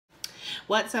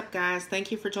What's up, guys?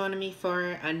 Thank you for joining me for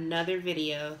another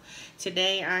video.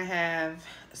 Today I have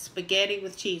spaghetti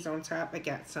with cheese on top. I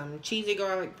got some cheesy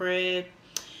garlic bread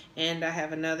and I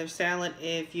have another salad.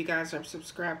 If you guys are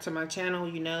subscribed to my channel,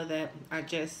 you know that I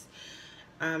just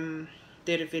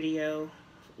did a video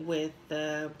with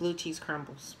the blue cheese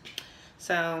crumbles.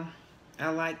 So I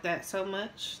like that so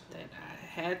much that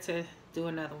I had to do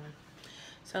another one.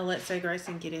 So let's say grace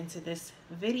and get into this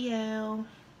video.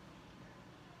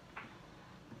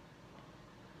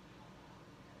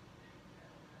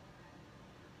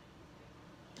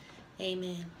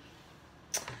 Amen.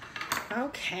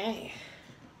 Okay.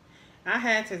 I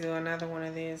had to do another one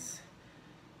of these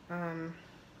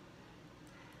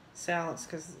salads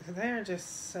because they're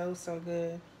just so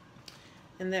good.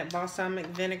 And that balsamic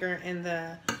vinegar and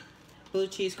the blue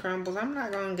cheese crumbles. I'm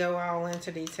not going to go all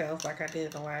into details like I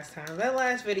did the last time. That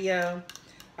last video,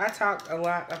 I talked a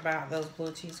lot about those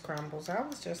blue cheese crumbles. I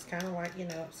was just kind of like, you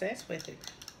know, obsessed with it.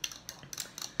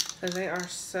 Because they are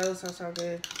so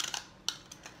good.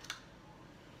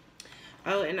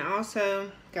 Oh, and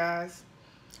also, guys,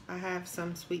 I have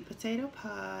some sweet potato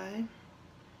pie.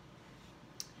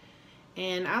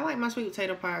 And I like my sweet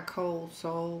potato pie cold,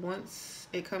 so once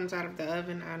it comes out of the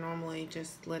oven, I normally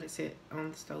just let it sit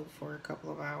on the stove for a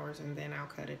couple of hours and then I'll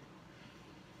cut it.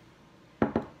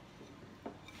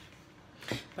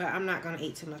 But I'm not going to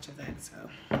eat too much of that,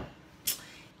 so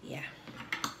yeah.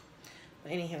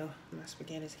 But anyhow, my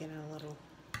spaghetti's getting a little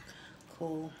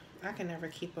cool. I can never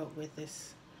keep up with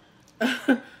this.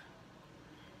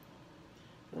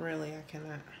 Really, I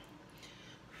cannot.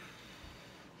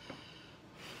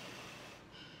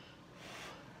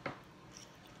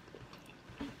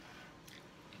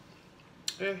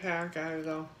 Okay, I gotta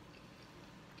go.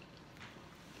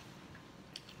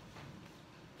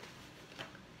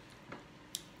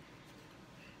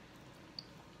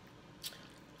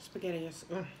 Spaghetti is,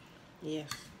 yes.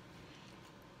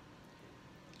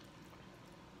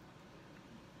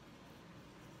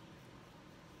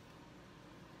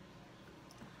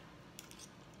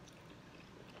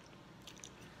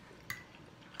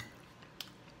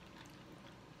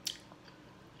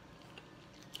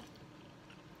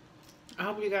 I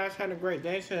hope you guys had a great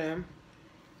day today.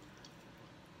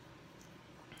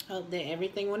 Hope that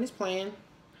everything went as planned.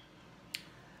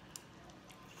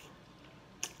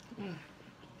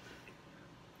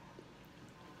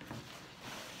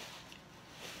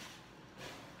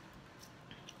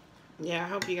 Yeah, I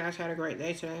hope you guys had a great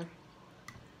day today.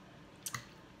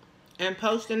 And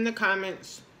post in the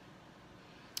comments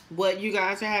what you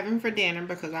guys are having for dinner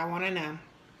because I want to know.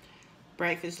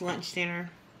 Breakfast, lunch, dinner,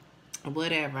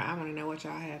 whatever. I want to know what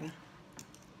y'all having.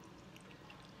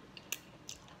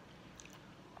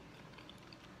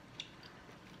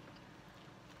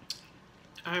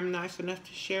 I'm nice enough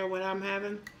to share what I'm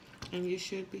having, and you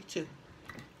should be too.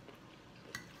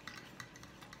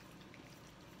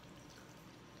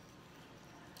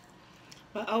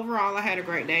 But overall, I had a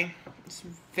great day. It's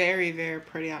very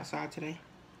pretty outside today.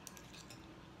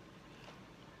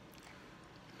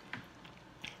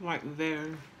 Like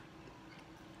very.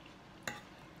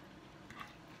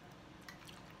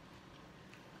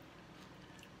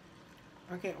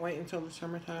 I can't wait until the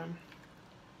summertime.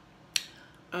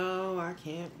 Oh, I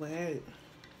can't wait.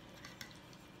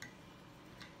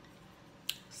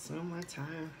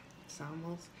 Summertime. It's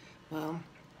almost, well,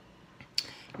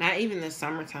 not even the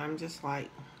summertime, just like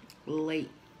late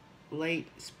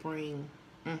spring.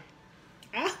 Oh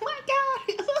my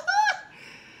God.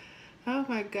 Oh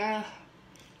my God.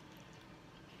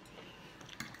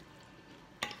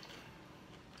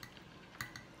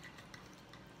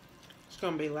 It's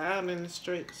gonna be loud in the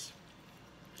streets.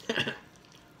 And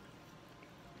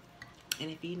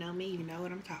if you know me, you know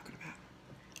what I'm talking about.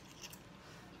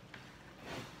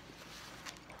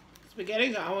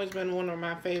 Spaghetti's always been one of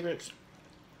my favorites.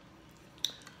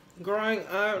 Growing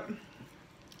up,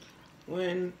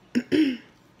 when I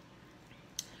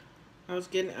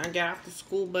got off the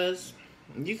school bus,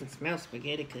 you can smell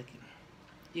spaghetti cooking.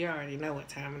 You already know what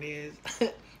time it is.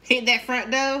 Hit that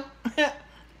front door.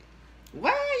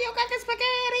 Wow, you got the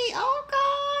spaghetti.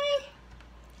 Okay.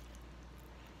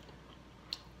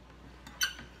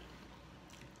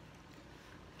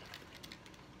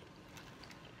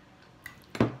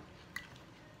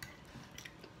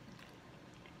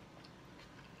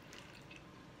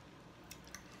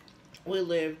 We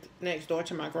lived next door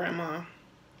to my grandma.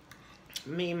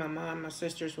 Me, my mom, my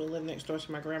sisters would live next door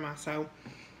to my grandma, so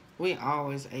we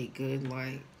always ate good.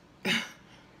 Like,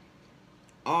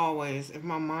 always. If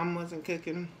my mom wasn't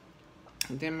cooking,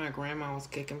 then my grandma was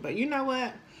cooking. But you know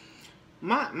what?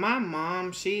 My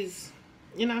mom, she's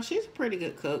You know, she's a pretty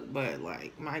good cook, but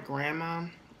like my grandma,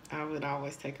 I would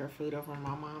always take her food over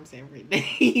my mom's every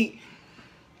day.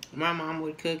 My mom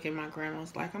would cook, and my grandma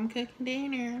was like, "I'm cooking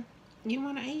dinner. You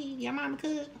want to eat? Your mama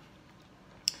cook?"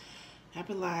 I'd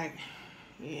be like,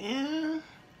 "Yeah,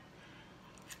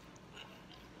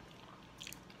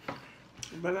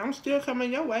 but I'm still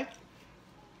coming your way."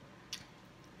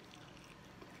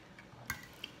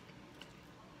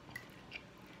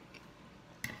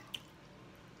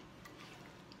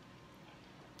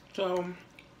 So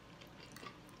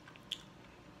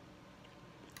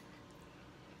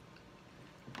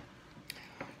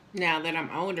now that I'm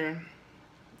older,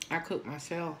 I cook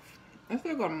myself. I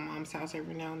still go to my mom's house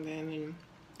every now and then and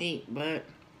eat, but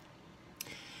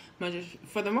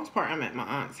for the most part, I'm at my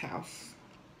aunt's house,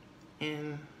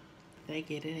 and they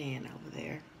get it in over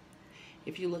there.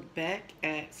 If you look back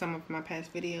at some of my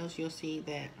past videos, you'll see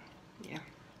that, yeah,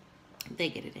 they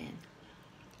get it in.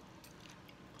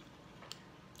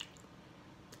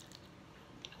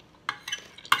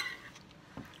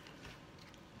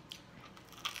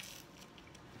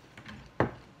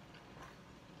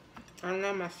 I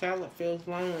know my salad feels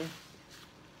lonely.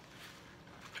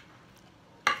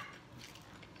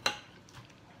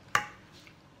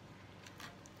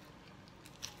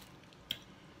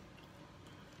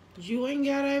 You ain't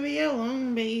gotta be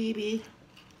alone, baby.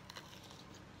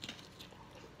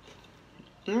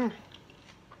 Mm.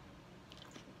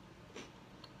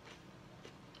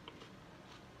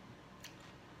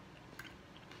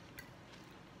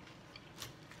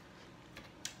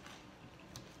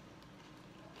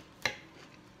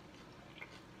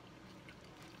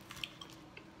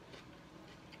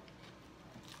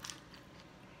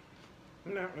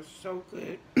 That was so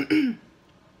good.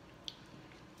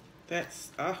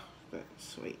 That's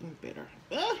sweet and bitter.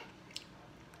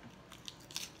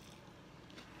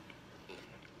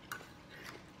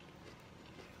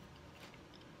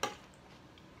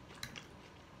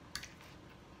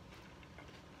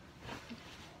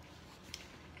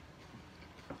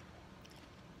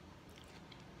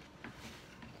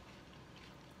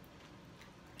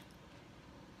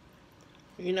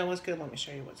 You know what's good? Let me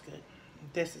show you what's good.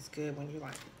 This is good when you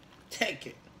like take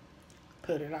it,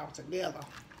 put it all together.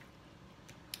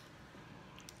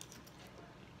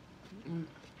 Mm.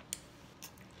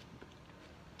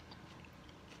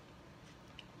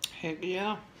 Heck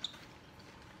yeah.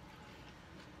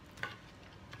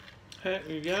 Heck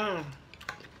yeah.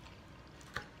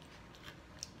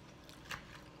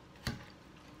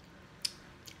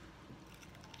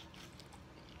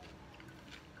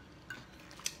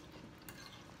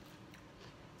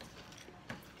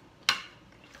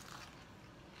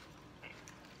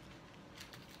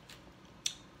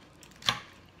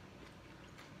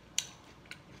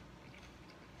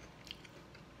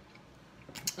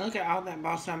 Look at all that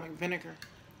balsamic vinegar.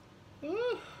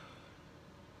 Ooh.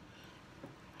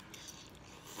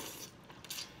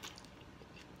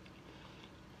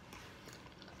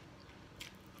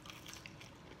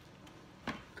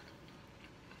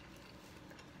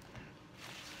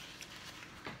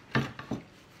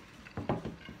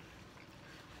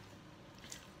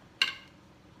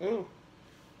 Ooh.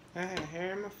 I had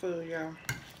hair in my food, y'all.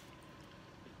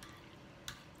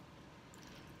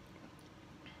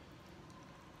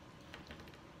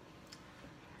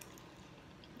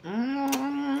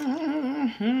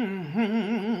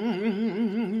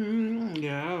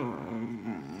 Yeah.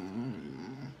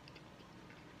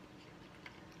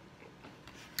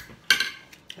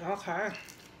 Okay.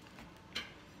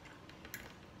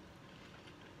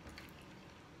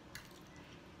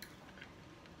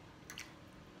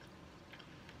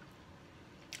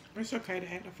 It's okay to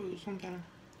have the food sometimes.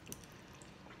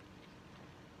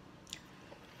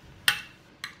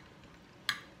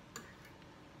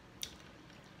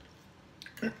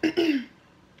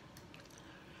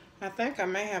 I think I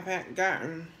may have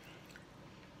gotten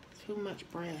too much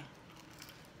bread.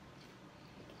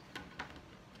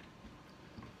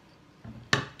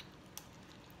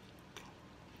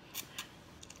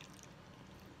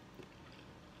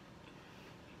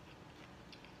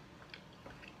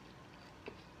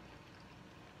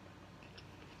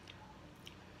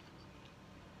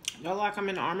 Y'all like I'm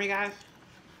in the army, guys?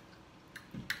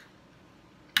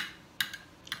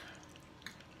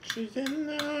 She's in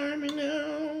the army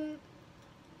now.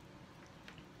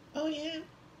 Oh, yeah.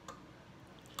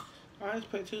 I always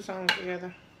put two songs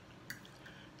together.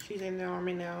 She's in the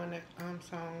army now, and that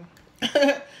song.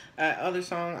 Other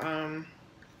song,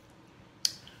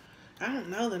 I don't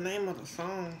know the name of the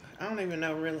song. I don't even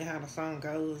know really how the song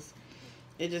goes.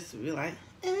 It just be like,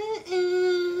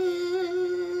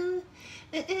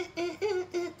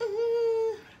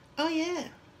 oh yeah.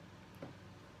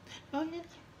 Oh, yeah.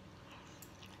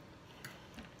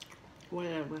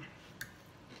 Whatever.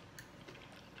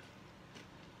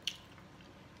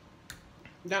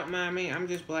 Don't mind me. I'm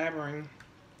just blabbering.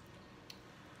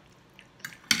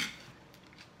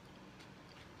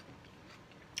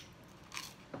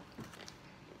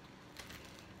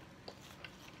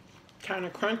 Kind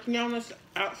of crunchy on this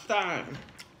outside.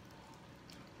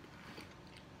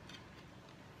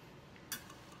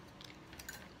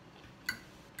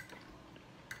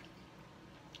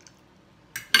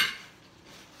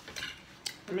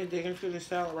 Let me dig into the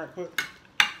salad right quick.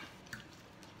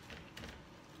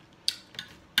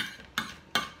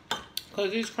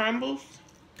 Because these crumbles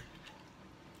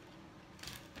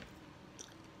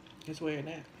is where it's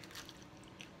at.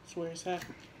 It's where it's at.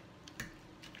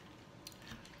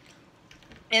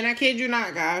 And I kid you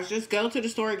not, guys. Just go to the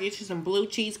store and get you some blue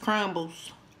cheese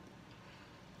crumbles.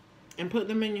 And put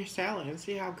them in your salad and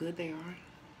see how good they are.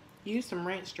 Use some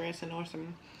ranch dressing or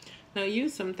some... No,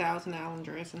 use some Thousand Island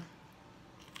dressing.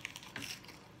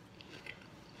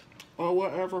 Or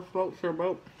whatever floats your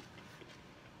boat.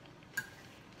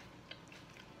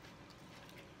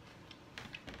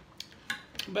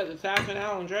 But the Thousand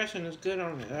Island dressing is good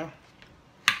on it, though.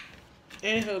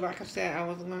 Anywho, like I said, I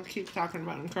wasn't going to keep talking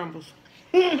about them crumbles.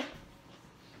 I'm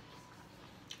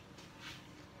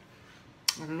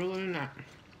really not.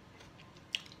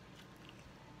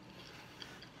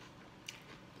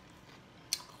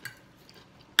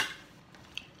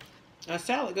 A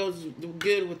salad goes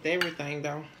good with everything,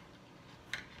 though.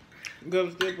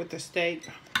 Goes good with the steak.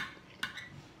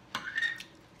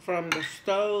 From the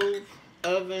stove,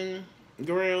 oven,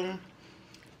 grill.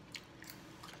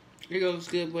 It goes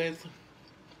good with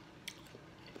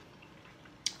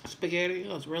spaghetti. It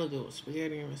goes really good with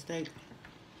spaghetti and steak.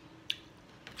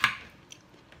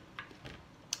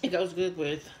 It goes good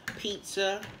with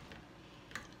pizza.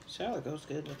 Salad goes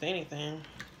good with anything.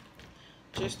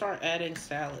 Just start adding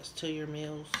salads to your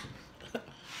meals.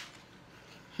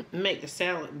 Make the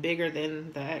salad bigger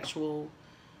than the actual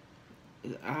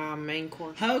main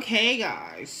course. Okay,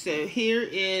 guys. So here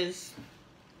is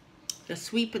the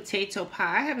sweet potato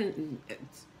pie.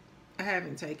 I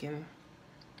haven't taken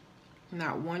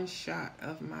not one shot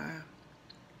of my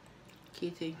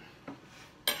kitty.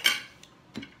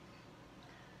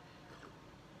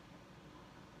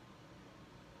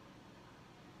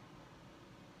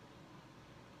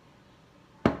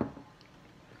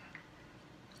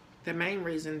 The main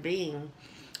reason being,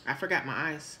 I forgot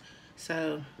my ice,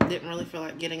 so didn't really feel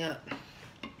like getting up.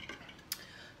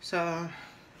 So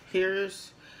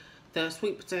here's the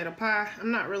sweet potato pie.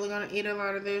 I'm not really gonna eat a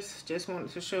lot of this. Just wanted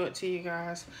to show it to you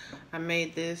guys. I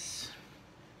made this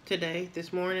today,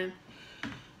 this morning,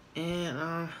 and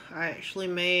I actually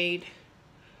made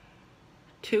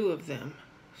 2 of them.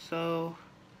 So,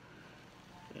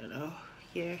 you know,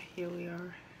 yeah, here we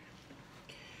are.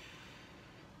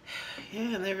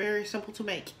 Yeah, they're very simple to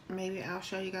make. Maybe I'll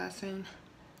show you guys soon.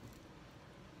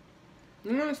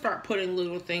 I'm gonna start putting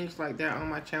little things like that on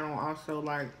my channel also.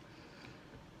 Like,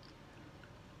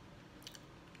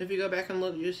 if you go back and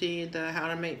look, you'll see the how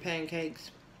to make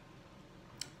pancakes.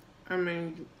 I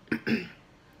mean,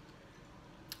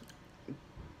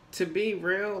 to be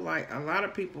real, like, a lot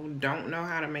of people don't know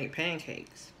how to make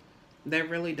pancakes. They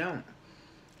really don't.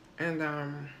 And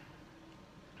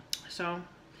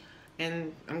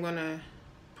and I'm gonna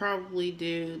probably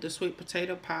do the sweet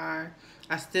potato pie.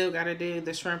 I still gotta do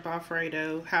the shrimp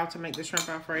Alfredo, how to make the shrimp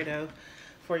Alfredo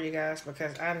for you guys,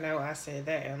 because I know I said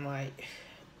that in like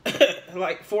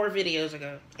like 4 videos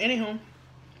ago. Anywho,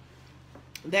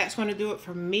 that's gonna do it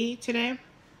for me today.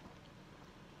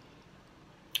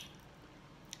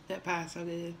 That pie is so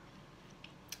good.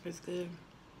 It's good.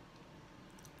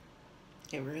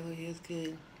 It really is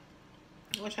good.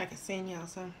 I wish I could send y'all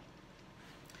some.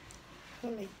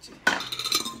 Let me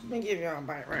give y'all a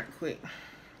bite right quick,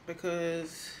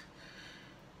 because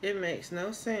it makes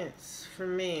no sense for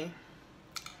me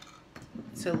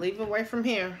to leave away from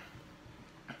here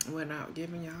without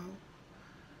giving y'all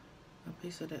a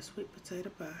piece of that sweet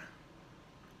potato pie.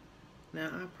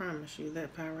 Now, I promise you,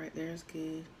 that pie right there is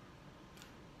good.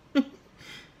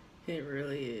 It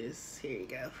really is. Here you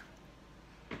go.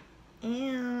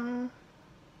 And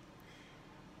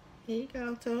here you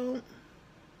go, Toad.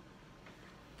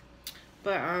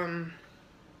 But,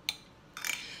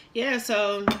 yeah,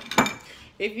 so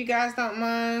if you guys don't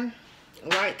mind,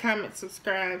 like, comment,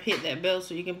 subscribe, hit that bell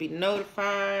so you can be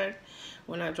notified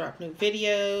when I drop new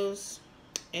videos.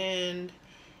 And,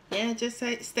 yeah, just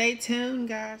stay tuned,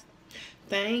 guys.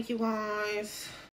 Thank you, guys.